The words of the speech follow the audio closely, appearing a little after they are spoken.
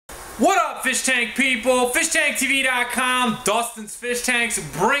What up, fish tank people? FishTankTV.com, Dustin's Fish Tanks,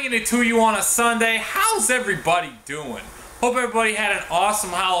 bringing it to you on a Sunday. How's everybody doing? Hope everybody had an awesome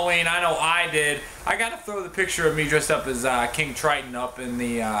Halloween. I know I did. I got to throw the picture of me dressed up as King Triton up in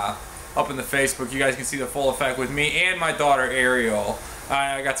the Facebook. You guys can see the full effect with me and my daughter Ariel.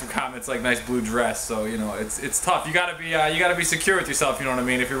 I got some comments like nice blue dress, so you know it's tough. You gotta be secure with yourself, you know what I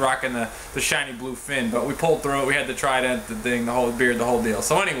mean, if you're rocking the shiny blue fin. But we pulled through it. We had the trident, the thing, the whole beard, the whole deal.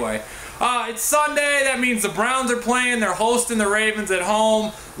 So anyway, it's Sunday. That means the Browns are playing. They're hosting the Ravens at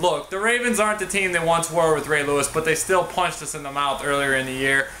home. Look, the Ravens aren't the team they once were with Ray Lewis, but they still punched us in the mouth earlier in the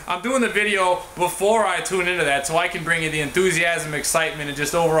year. I'm doing the video before I tune into that so I can bring you the enthusiasm, excitement, and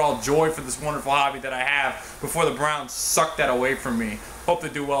just overall joy for this wonderful hobby that I have before the Browns suck that away from me. Hope they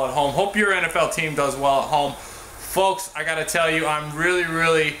do well at home. Hope your NFL team does well at home. Folks, I gotta tell you, I'm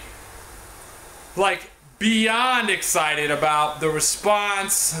really, like, beyond excited about the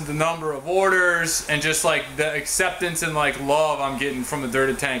response, the number of orders, and just like the acceptance and like love I'm getting from the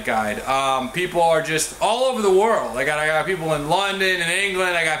Dirted Tank Guide. People are just all over the world. I got people in London and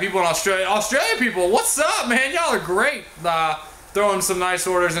England. I got people in Australia. Australian people, what's up, man? Y'all are great. Throwing some nice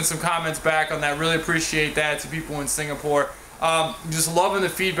orders and some comments back on that. Really appreciate that. To people in Singapore. Just loving the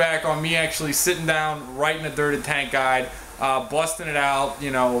feedback on me actually sitting down, writing a Dirted Tank Guide, busting it out, you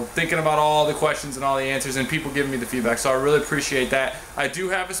know, thinking about all the questions and all the answers, and people giving me the feedback. So I really appreciate that. I do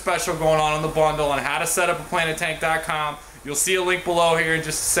have a special going on the bundle on how to set up a planettank.com. You'll see a link below here in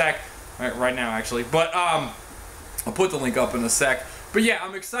just a sec, right now actually, but I'll put the link up in a sec. But yeah,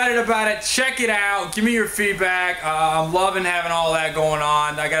 I'm excited about it. Check it out. Give me your feedback. I'm loving having all that going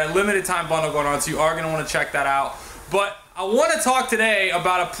on. I got a limited time bundle going on, so you are going to want to check that out. But I want to talk today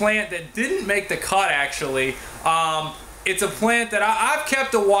about a plant that didn't make the cut, actually. It's a plant that I've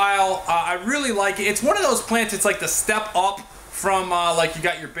kept a while. I really like it. It's one of those plants, it's like the step up from, like, you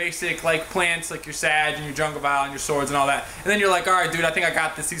got your basic, like, plants, like your sage and your jungle violet and your swords and all that. And then you're like, all right, dude, I think I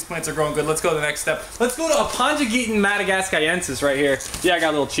got this. These plants are growing good. Let's go to the next step. Let's go to a Ponjageton Madagascariensis right here. Yeah, I got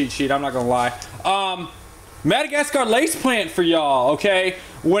a little cheat sheet. I'm not going to lie. Madagascar Lace plant for y'all, okay?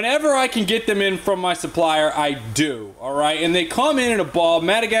 Whenever I can get them in from my supplier, I do, all right? And they come in a bulb.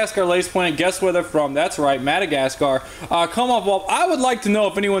 Madagascar Lace plant, guess where they're from? That's right, Madagascar. Come off bulb. I would like to know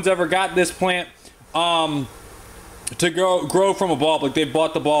if anyone's ever got this plant to grow from a bulb, like they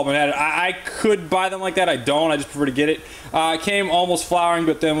bought the bulb and had it. I could buy them like that. I don't. I just prefer to get it. It came almost flowering,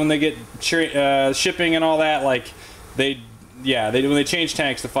 but then when they get shipping and all that, like when they change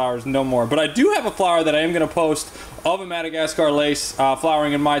tanks, the flowers no more. But I do have a flower that I am going to post of a Madagascar Lace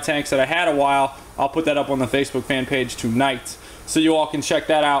flowering in my tanks that I had a while. I'll put that up on the Facebook fan page tonight, so you all can check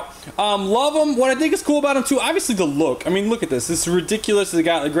that out. Love them. What I think is cool about them too, obviously the look. I mean, look at this. This is ridiculous. They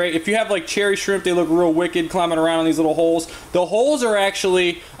got great. If you have like cherry shrimp, they look real wicked climbing around in these little holes. The holes are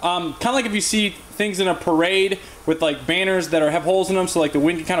actually kind of like if you see things in a parade with like banners that have holes in them, so like the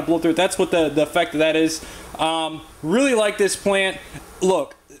wind can kind of blow through it. That's what the effect of that is. Really like this plant.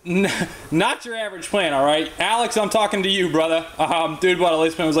 Look, not your average plant, all right? Alex, I'm talking to you, brother. Dude bought a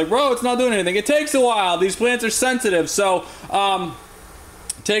lace plant, was like, bro, it's not doing anything. It takes a while. These plants are sensitive, so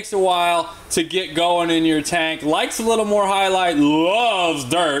it takes a while to get going in your tank. Likes a little more highlight. Loves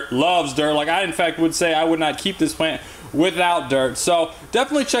dirt. Loves dirt. Like I, in fact, would say I would not keep this plant without dirt. So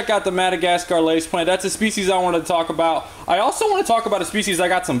definitely check out the Madagascar Lace plant. That's a species I wanted to talk about. I also want to talk about a species I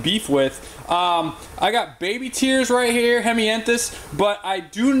got some beef with. I got baby tears right here, Hemianthus, but I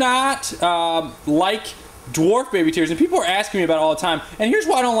do not like dwarf baby tears, and people are asking me about it all the time. And here's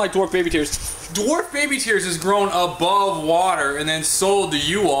why I don't like dwarf baby tears. Dwarf baby tears is grown above water and then sold to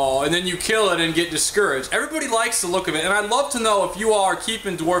you all, and then you kill it and get discouraged. Everybody likes the look of it, and I'd love to know if you all are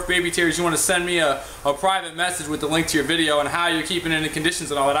keeping dwarf baby tears. You want to send me a private message with the link to your video and how you're keeping it in the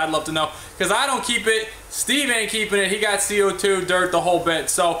conditions and all that. I'd love to know, because I don't keep it. Steve ain't keeping it. He got CO2, dirt, the whole bit.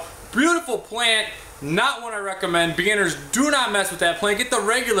 So beautiful plant. Not one I recommend. Beginners, do not mess with that plant. Get the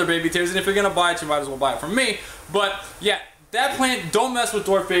regular baby tears, and if you're gonna buy it, you might as well buy it from me. But yeah, that plant, don't mess with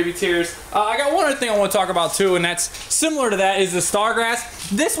dwarf baby tears. I got one other thing I want to talk about too, and that's similar to that, is the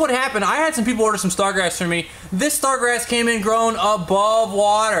stargrass. This would happen. I had some people order some stargrass for me. This stargrass came in grown above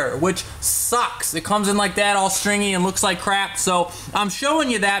water, which sucks. It comes in like that, all stringy and looks like crap. So I'm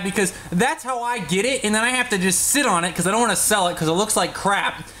showing you that because that's how I get it, and then I have to just sit on it because I don't want to sell it because it looks like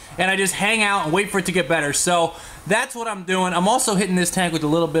crap. And I just hang out and wait for it to get better. So that's what I'm doing. I'm also hitting this tank with a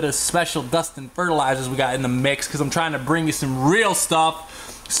little bit of special dust and fertilizers we got in the mix because I'm trying to bring you some real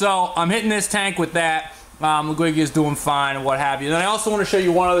stuff. So I'm hitting this tank with that. Luguigi is doing fine and what have you. And I also want to show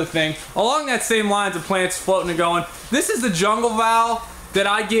you one other thing. Along that same lines of plants floating and going, this is the jungle violet. that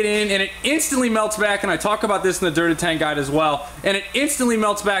I get in and it instantly melts back, and I talk about this in the Dirty Tank Guide as well, and it instantly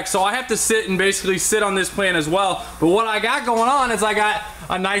melts back, so I have to sit and basically sit on this plant as well. But what I got going on is I got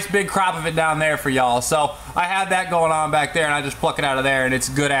a nice big crop of it down there for y'all, so I have that going on back there, and I just pluck it out of there, and it's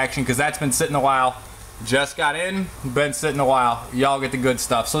good action because that's been sitting a while. Just got in, been sitting a while. Y'all get the good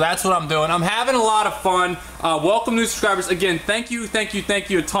stuff. So that's what I'm doing. I'm having a lot of fun. Welcome new subscribers. Again, thank you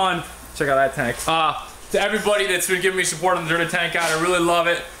a ton. Check out that tank. To everybody that's been giving me support on the Dirty Tank Guide, I really love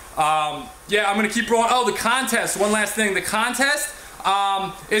it. Yeah, I'm gonna keep rolling. Oh, the contest, one last thing. The contest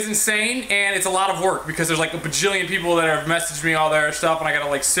is insane, and it's a lot of work because there's like a bajillion people that have messaged me all their stuff, and I gotta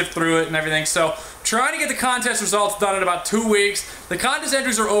like sift through it and everything. So trying to get the contest results done in about 2 weeks. The contest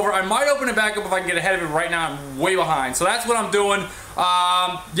entries are over. I might open it back up if I can get ahead of it. Right now I'm way behind, so that's what I'm doing.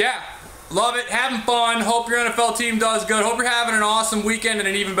 Yeah, love it, having fun. Hope your NFL team does good. Hope you're having an awesome weekend and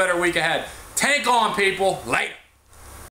an even better week ahead. Tank on, people. Later.